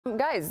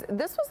Guys,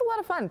 this was a lot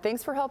of fun.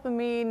 Thanks for helping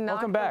me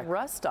knock the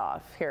rust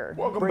off here.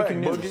 Welcome back,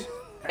 Boogie.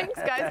 Thanks,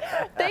 guys.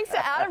 Thanks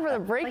to Adam for the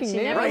breaking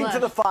news. Right to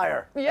the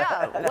fire.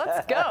 Yeah,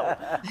 let's go.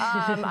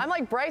 I'm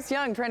like Bryce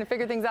Young trying to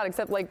figure things out,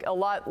 except like a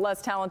lot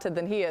less talented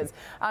than he is.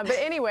 But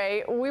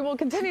anyway, we will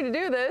continue to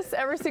do this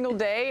every single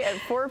day at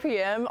 4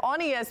 p.m. on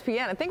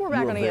ESPN. I think we're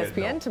back on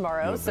ESPN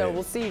tomorrow, so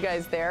we'll see you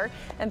guys there.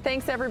 And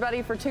thanks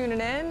everybody for tuning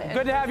in.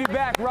 Good to have you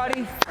back,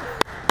 Ruddy.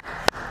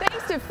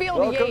 Thanks to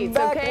Field Yates,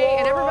 okay,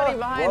 and everybody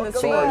behind the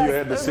scenes. Sorry you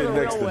had to sit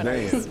next to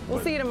Dan.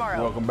 We'll see you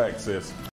tomorrow. Welcome back, sis.